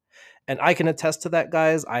yourself. And I can attest to that,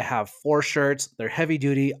 guys. I have 4 shirts. They're heavy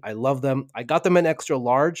duty. I love them. I got them in extra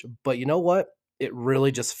large, but you know what? It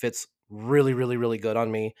really just fits really, really, really good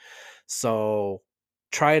on me. So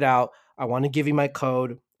try it out. I want to give you my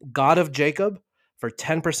code, God of Jacob, for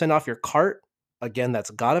 10% off your cart. Again, that's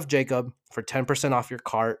God of Jacob for 10% off your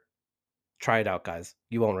cart. Try it out, guys.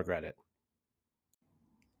 You won't regret it.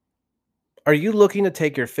 Are you looking to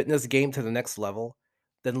take your fitness game to the next level?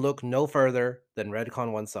 Then look no further than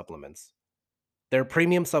Redcon 1 supplements. Their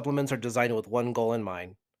premium supplements are designed with one goal in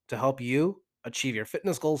mind: to help you achieve your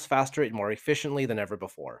fitness goals faster and more efficiently than ever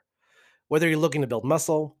before. Whether you're looking to build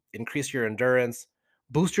muscle, increase your endurance,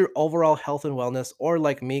 boost your overall health and wellness, or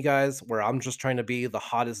like me, guys, where I'm just trying to be the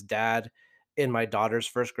hottest dad in my daughter's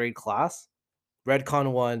first grade class,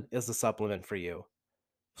 Redcon 1 is the supplement for you.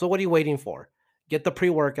 So what are you waiting for? Get the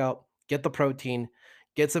pre-workout, get the protein,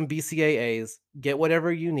 get some BCAAs, get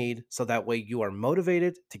whatever you need so that way you are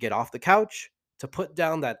motivated to get off the couch, to put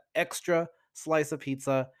down that extra slice of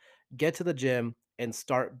pizza, get to the gym and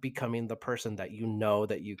start becoming the person that you know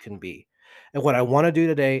that you can be. And what I want to do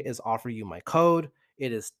today is offer you my code.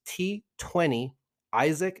 It is T20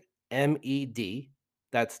 Isaac MED.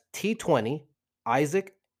 That's T20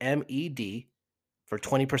 Isaac MED for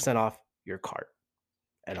 20% off your cart,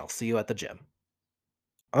 and I'll see you at the gym.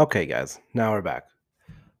 Okay, guys, now we're back.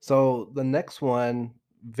 So the next one,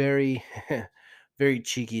 very, very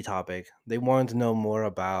cheeky topic. They wanted to know more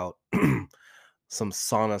about some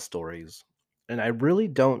sauna stories, and I really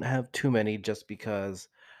don't have too many, just because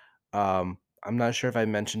I'm not sure if I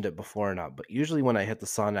mentioned it before or not. But usually when I hit the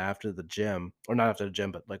sauna after the gym, or not after the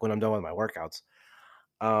gym, but like when I'm done with my workouts,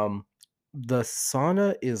 um, the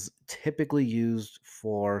sauna is typically used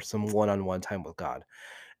for some one-on-one time with God.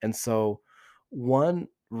 And so, one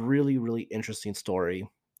really, really interesting story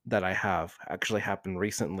that I have actually happened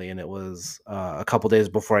recently, and it was a couple days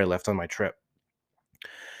before I left on my trip.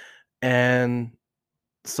 And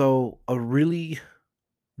so, a really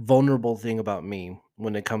vulnerable thing about me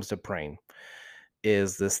when it comes to praying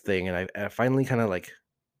is this thing, and I finally kind of like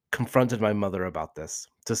confronted my mother about this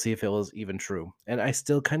to see if it was even true. And I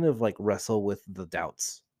still kind of like wrestle with the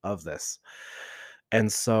doubts of this.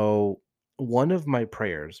 And so, one of my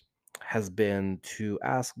prayers has been to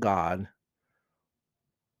ask God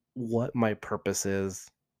what my purpose is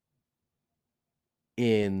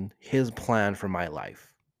in his plan for my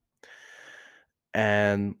life.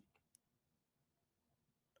 And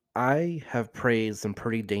I have prayed some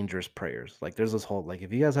pretty dangerous prayers. Like there's this whole like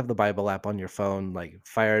if you guys have the Bible app on your phone, like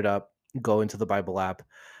fire it up, go into the Bible app,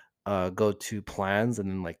 go to plans and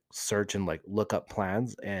then like search and like look up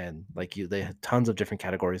plans and like you they have tons of different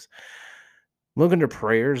categories. Look under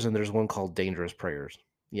prayers and there's one called dangerous prayers.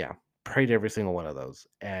 Yeah. Prayed every single one of those.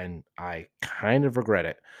 And I kind of regret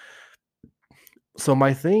it. So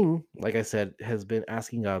my thing, like I said, has been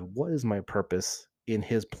asking God, what is my purpose in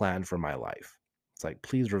his plan for my life? It's like,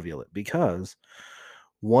 please reveal it. Because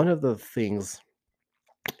one of the things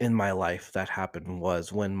in my life that happened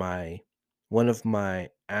was when my one of my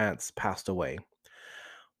aunts passed away.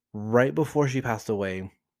 Right before she passed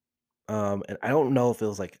away, and I don't know if it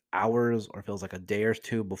was like hours or if it was like a day or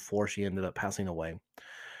two before she ended up passing away.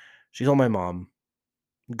 She told my mom,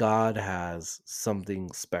 God has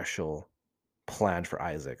something special planned for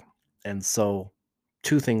Isaac. And so,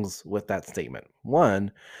 two things with that statement.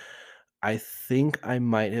 One, I think I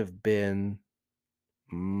might have been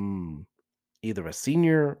mm, either a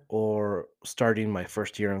senior or starting my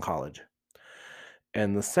first year in college.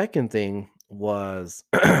 And the second thing was,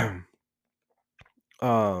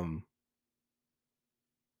 um,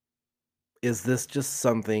 is this just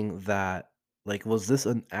something that, like, was this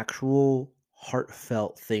an actual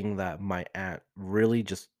heartfelt thing that my aunt really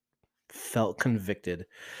just felt convicted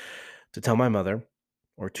to tell my mother?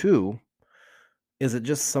 Or two, is it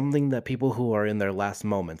just something that people who are in their last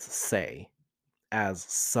moments say as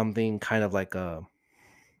something kind of like a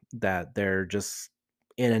that they're just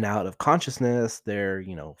in and out of consciousness, they're,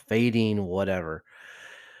 fading, whatever.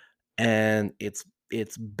 And it's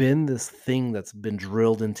been this thing that's been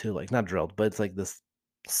drilled into like not drilled, but it's like this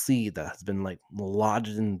seed that has been like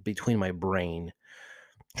lodged in between my brain,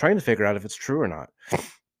 trying to figure out if it's true or not.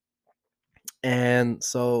 And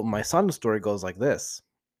so my son story goes like this.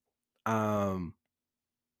 Um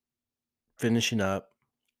Finishing up,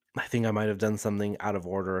 I think I might have done something out of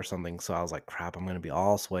order or something. So I was like, crap, I'm gonna be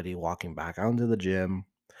all sweaty walking back out into the gym.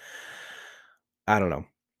 I don't know.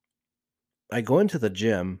 I go into the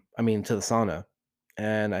gym, I mean to the sauna,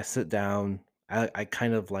 and I sit down. I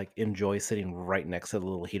kind of like enjoy sitting right next to the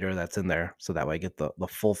little heater that's in there. So that way I get the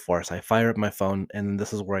full force. I fire up my phone, and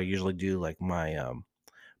this is where I usually do like my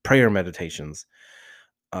prayer meditations.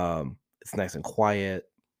 It's nice and quiet.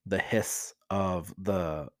 The hiss of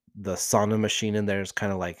the sauna machine in there is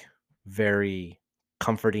kind of like very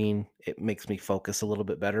comforting. It makes me focus a little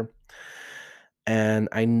bit better. And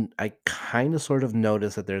I kind of sort of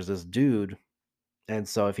notice that there's this dude. And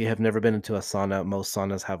so if you have never been into a sauna, most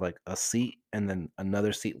saunas have like a seat and then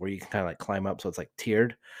another seat where you can kind of like climb up. So it's like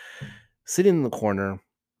tiered. Sitting in the corner,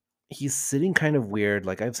 he's sitting kind of weird.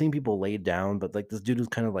 Like I've seen people laid down, but like this dude was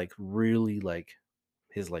kind of like really like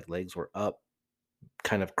his like legs were up,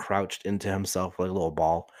 kind of crouched into himself like a little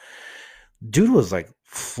ball. Dude was like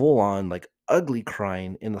full on like ugly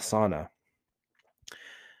crying in the sauna.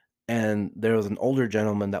 And there was an older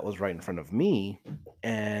gentleman that was right in front of me,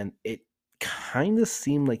 and it kind of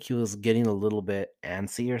seemed like he was getting a little bit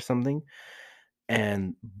antsy or something.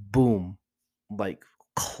 And boom, like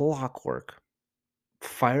clockwork,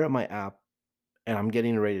 fire up my app, and I'm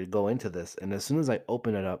getting ready to go into this. And as soon as I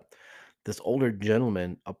open it up, this older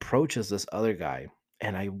gentleman approaches this other guy,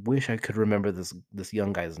 and I wish I could remember this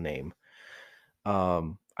young guy's name.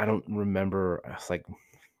 I don't remember. It's like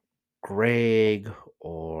Greg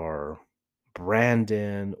or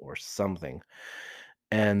Brandon or something.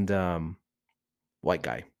 And white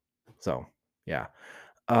guy. So, yeah.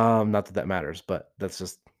 Not that that matters, but that's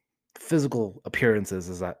just physical appearances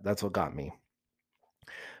is that's what got me.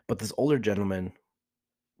 But this older gentleman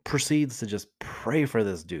proceeds to just pray for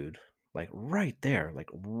this dude, like right there, like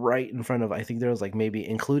right in front of I think there was like maybe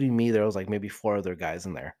including me, there was like maybe four other guys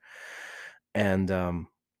in there. And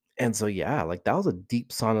and so yeah, like that was a deep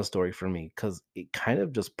sauna story for me because it kind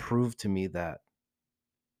of just proved to me that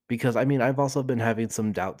because I mean I've also been having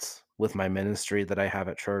some doubts with my ministry that I have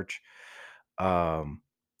at church. Um,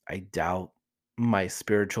 I doubt my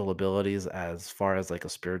spiritual abilities as far as like a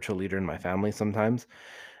spiritual leader in my family sometimes.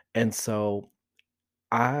 And so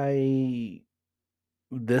I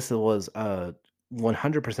this was a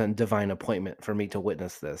 100% divine appointment for me to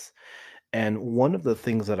witness this. And one of the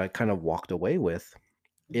things that I kind of walked away with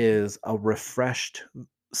is a refreshed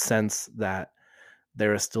sense that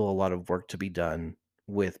there is still a lot of work to be done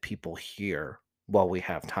with people here while we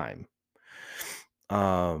have time.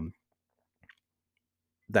 Um,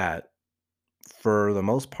 that for the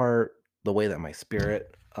most part, the way that my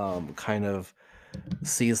spirit kind of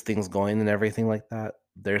sees things going and everything like that,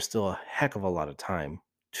 there's still a heck of a lot of time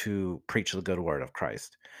to preach the good word of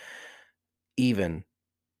Christ, even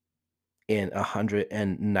in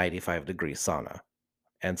 195-degree sauna.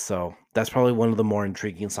 And so that's probably one of the more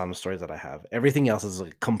intriguing sauna stories that I have. Everything else is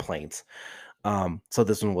like complaints. So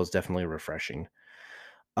this one was definitely refreshing.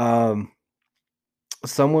 Um,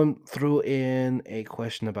 Someone threw in a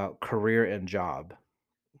question about career and jobs,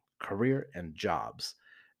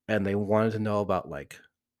 and they wanted to know about like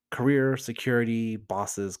career security,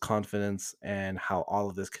 bosses, confidence, and how all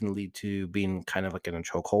of this can lead to being kind of like in a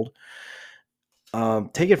chokehold.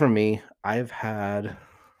 Take it from me. I've had,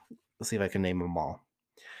 let's see if I can name them all.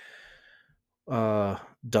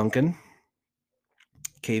 Duncan,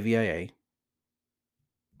 KVIA,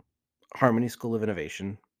 Harmony School of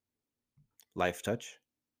Innovation, Life Touch.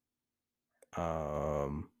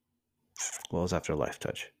 Um, what was after Life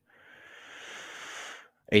Touch?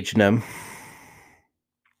 H&M,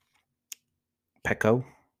 Petco,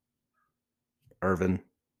 Irvin.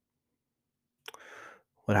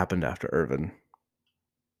 What happened after Irvin?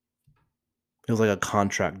 It was like a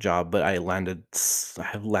contract job, but I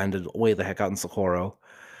have landed way the heck out in Socorro.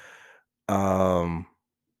 Um,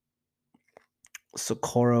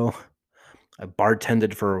 Socorro, I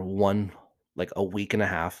bartended for like a week and a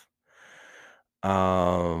half.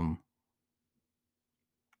 Um,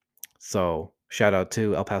 so shout out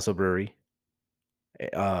to El Paso Brewery.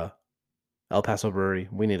 Uh, El Paso Brewery,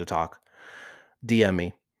 we need to talk. DM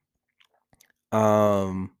me.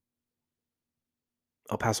 Um,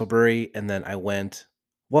 El Paso Brewery, and then I went.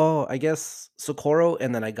 Well, I guess Socorro,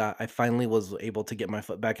 and then I finally was able to get my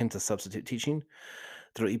foot back into substitute teaching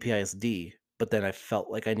through EPISD. But then I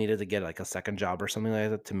felt like I needed to get like a second job or something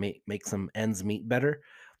like that to make some ends meet better.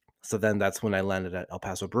 So then that's when I landed at El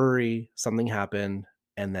Paso Brewery. Something happened,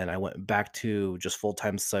 and then I went back to just full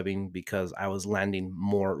time subbing because I was landing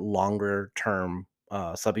more longer term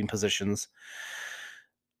subbing positions.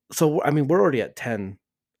 So I mean, we're already at 10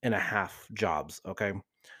 and a half jobs. Okay.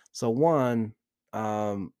 So one,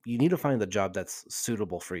 you need to find the job that's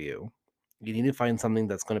suitable for you. You need to find something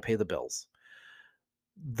that's going to pay the bills.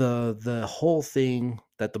 The whole thing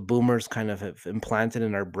that the boomers kind of have implanted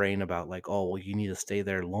in our brain about like, oh, well, you need to stay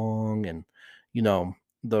there long, and you know,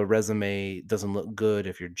 the resume doesn't look good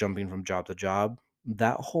if you're jumping from job to job.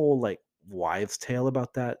 That whole like wives tale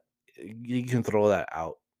about that, you can throw that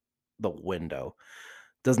out the window.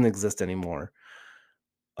 Doesn't exist anymore.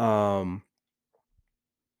 Um,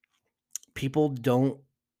 People don't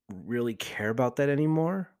really care about that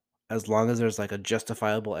anymore as long as there's like a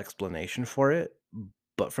justifiable explanation for it.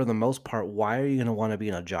 But for the most part, why are you going to want to be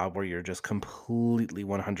in a job where you're just completely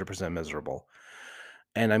 100% miserable?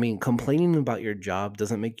 And I mean, complaining about your job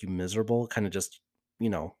doesn't make you miserable. Kind of just, you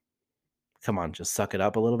know, come on, just suck it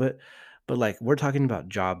up a little bit. But like, we're talking about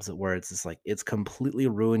jobs where it's just like, it's completely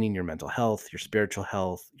ruining your mental health, your spiritual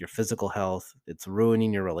health, your physical health. It's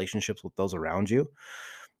ruining your relationships with those around you.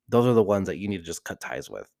 Those are the ones that you need to just cut ties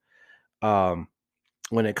with. Um,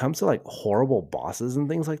 when it comes to like horrible bosses and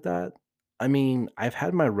things like that, I mean, I've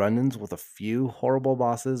had my run-ins with a few horrible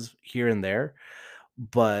bosses here and there,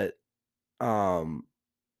 but um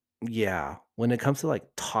yeah, when it comes to like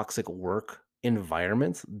toxic work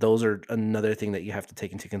environments, those are another thing that you have to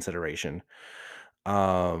take into consideration.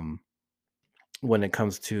 Um when it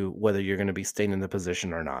comes to whether you're going to be staying in the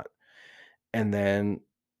position or not. And then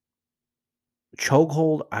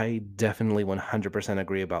chokehold, I definitely 100%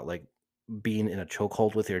 agree about like being in a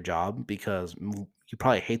chokehold with your job because you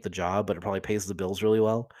probably hate the job, but it probably pays the bills really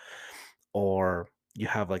well. Or you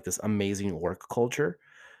have like this amazing work culture,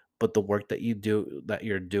 but the work that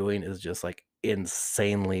you're doing is just like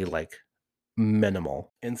insanely like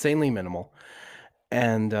insanely minimal.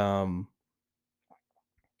 And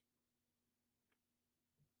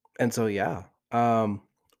so yeah,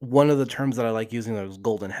 one of the terms that I like using is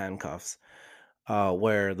golden handcuffs,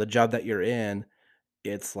 where the job that you're in,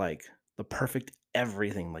 it's like the perfect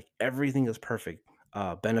everything. Like everything is perfect.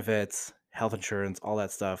 Benefits, health insurance, all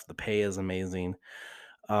that stuff. The pay is amazing.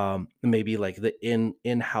 Maybe like the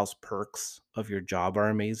in-house perks of your job are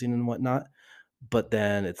amazing and whatnot. But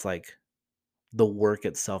then it's like the work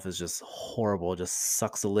itself is just horrible. It just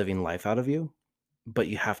sucks the living life out of you. But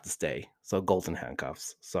you have to stay. So golden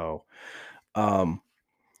handcuffs. So um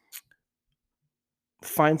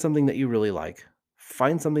find something that you really like.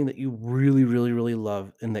 Find something that you really, really, really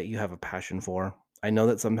love and that you have a passion for. I know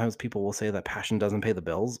that sometimes people will say that passion doesn't pay the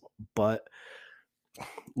bills, but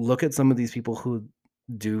look at some of these people who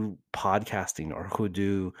do podcasting or who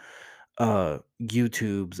do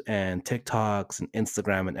YouTubes and TikToks and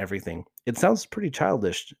Instagram and everything. It sounds pretty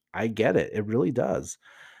childish. I get it. It really does.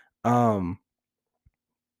 Um,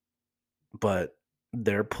 but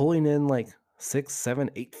they're pulling in like 6,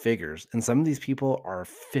 7, 8 figures. And some of these people are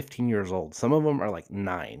 15 years old. Some of them are like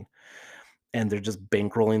 9 and they're just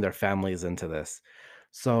bankrolling their families into this.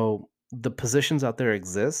 So the positions out there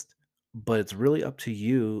exist, but it's really up to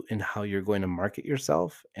you in how you're going to market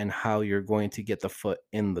yourself and how you're going to get the foot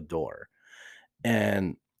in the door.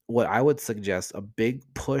 And what I would suggest, a big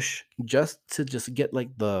push just get like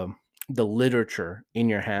the literature in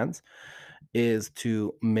your hands, is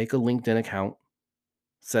to make a LinkedIn account,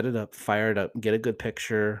 set it up, fire it up, get a good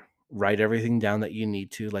picture, write everything down that you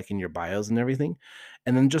need to, like in your bios and everything,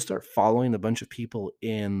 and then just start following a bunch of people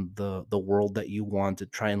in the world that you want to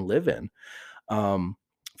try and live in. Um,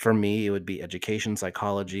 for me, it would be education,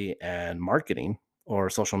 psychology, and marketing, or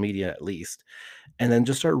social media at least, and then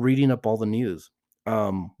just start reading up all the news.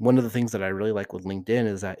 One of the things that I really like with LinkedIn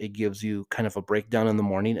is that it gives you kind of a breakdown in the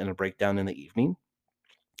morning and a breakdown in the evening,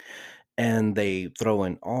 and they throw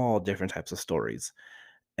in all different types of stories.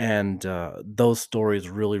 And those stories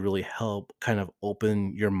really, really help kind of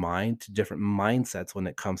open your mind to different mindsets when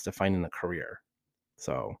it comes to finding a career.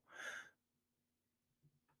 So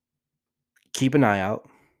keep an eye out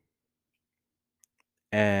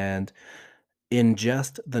and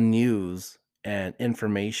ingest the news and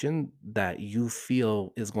information that you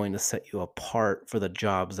feel is going to set you apart for the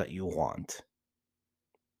jobs that you want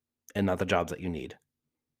and not the jobs that you need,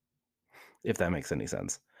 if that makes any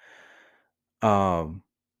sense. Um,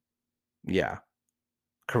 yeah,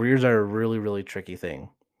 careers are a really, really tricky thing.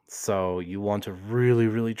 So you want to really,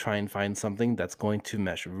 really try and find something that's going to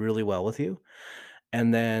mesh really well with you.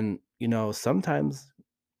 And then, sometimes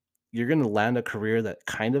you're going to land a career that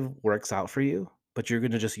kind of works out for you, but you're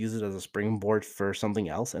going to just use it as a springboard for something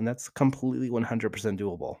else. And that's completely 100%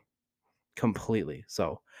 doable. Completely.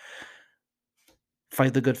 So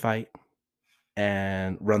fight the good fight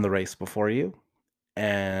and run the race before you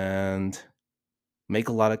and make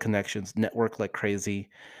a lot of connections, network like crazy.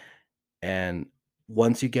 And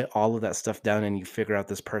once you get all of that stuff down and you figure out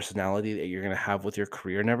this personality that you're going to have with your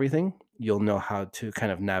career and everything, you'll know how to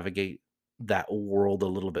kind of navigate that world a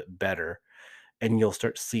little bit better. And you'll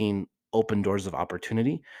start seeing open doors of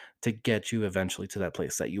opportunity to get you eventually to that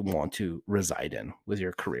place that you want to reside in with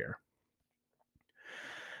your career.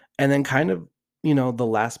 And then, kind of, the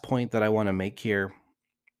last point that I want to make here,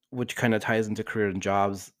 which kind of ties into career and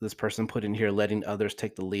jobs, this person put in here, letting others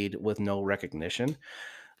take the lead with no recognition.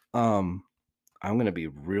 Um, I'm going to be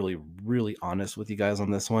really, really honest with you guys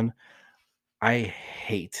on this one. I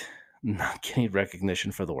hate not getting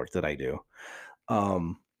recognition for the work that I do.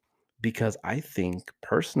 Um, because I think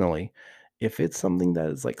personally, if it's something that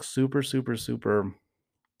is like super, super, super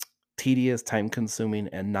tedious, time consuming,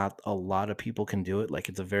 and not a lot of people can do it, like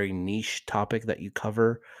it's a very niche topic that you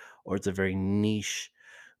cover, or it's a very niche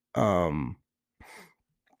um,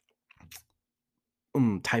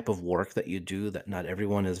 type of work that you do that not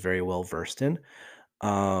everyone is very well versed in.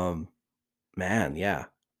 Um, Man, yeah,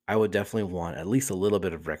 I would definitely want at least a little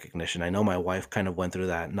bit of recognition. I know my wife kind of went through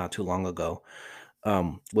that not too long ago,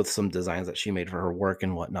 with some designs that she made for her work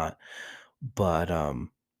and whatnot. But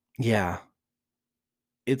yeah,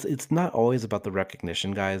 it's not always about the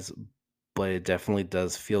recognition, guys, but it definitely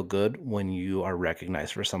does feel good when you are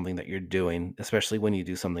recognized for something that you're doing, especially when you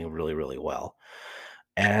do something really, really well.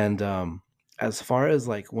 And as far as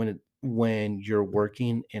like when you're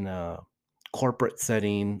working in a corporate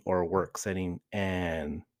setting or a work setting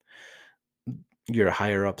and your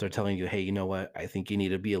higher ups are telling you, hey, you know what? I think you need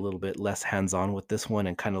to be a little bit less hands on with this one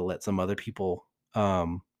and kind of let some other people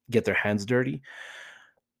get their hands dirty.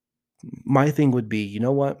 My thing would be, you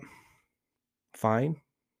know what? Fine,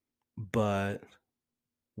 but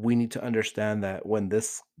we need to understand that when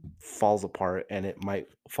this falls apart, and it might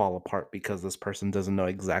fall apart because this person doesn't know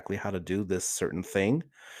exactly how to do this certain thing,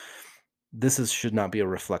 should not be a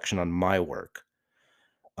reflection on my work.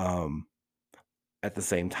 Um, at the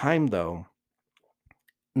same time, though,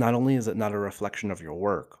 not only is it not a reflection of your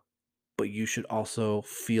work, but you should also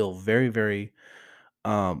feel very, very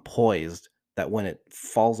poised that when it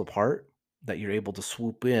falls apart, that you're able to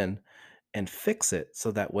swoop in and fix it,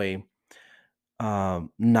 so that way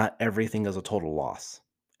not everything is a total loss.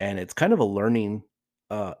 And it's kind of a learning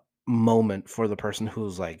uh, moment for the person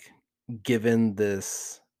who's like given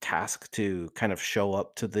this task to kind of show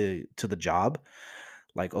up to the job.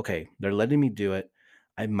 Like, okay, they're letting me do it.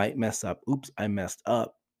 I might mess up. Oops, I messed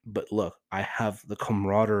up. But look, I have the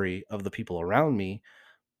camaraderie of the people around me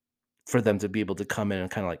for them to be able to come in and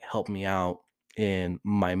kind of like help me out in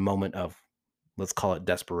my moment of, let's call it,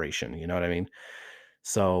 desperation. You know what I mean?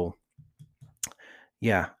 So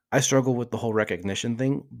yeah, I struggle with the whole recognition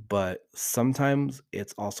thing, but sometimes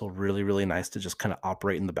it's also really, really nice to just kind of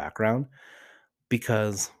operate in the background,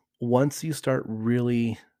 because once you start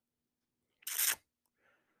really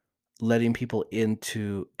letting people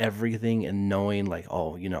into everything and knowing like,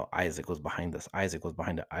 oh, Isaac was behind this, Isaac was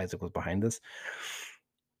behind it, Isaac was behind this,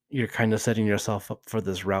 you're kind of setting yourself up for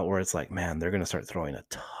this route where it's like, man, they're gonna start throwing a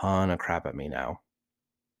ton of crap at me now.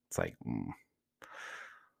 It's like,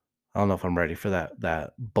 I don't know if I'm ready for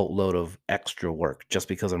that boatload of extra work just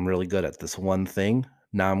because I'm really good at this one thing.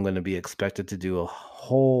 Now I'm going to be expected to do a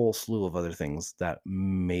whole slew of other things that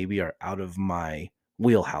maybe are out of my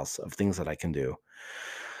wheelhouse of things that I can do.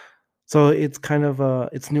 So it's kind of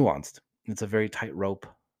it's nuanced. It's a very tight rope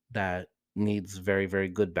that needs very very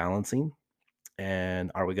good balancing.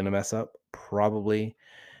 And are we going to mess up? Probably.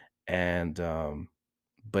 And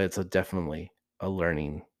but definitely a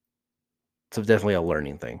learning. It's definitely a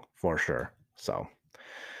learning thing for sure. So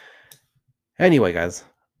anyway, guys,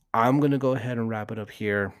 I'm gonna go ahead and wrap it up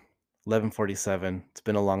here. 11:47. It's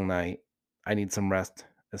been a long night. I need some rest,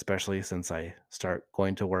 especially since I start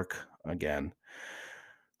going to work again.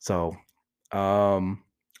 So, um,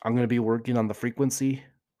 I'm gonna be working on the frequency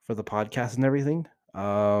for the podcast and everything.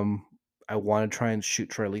 Um, I want to try and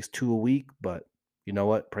shoot for at least 2 a week, but you know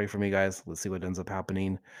what? Pray for me, guys. Let's see what ends up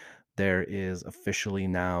happening. There is officially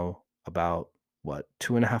now about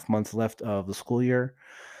 2.5 months left of the school year.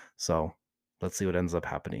 So let's see what ends up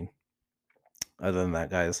happening. Other than that,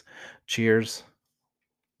 guys, cheers.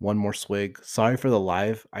 One more swig. Sorry for the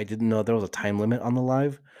live. I didn't know there was a time limit on the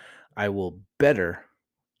live. I will better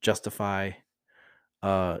justify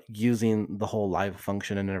using the whole live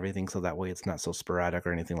function and everything so that way it's not so sporadic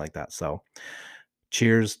or anything like that. So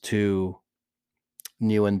cheers to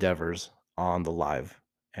new endeavors on the live,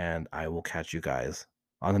 and I will catch you guys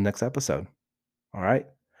on the next episode. All right.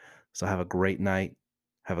 So have a great night.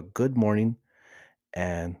 Have a good morning,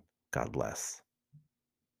 and God bless.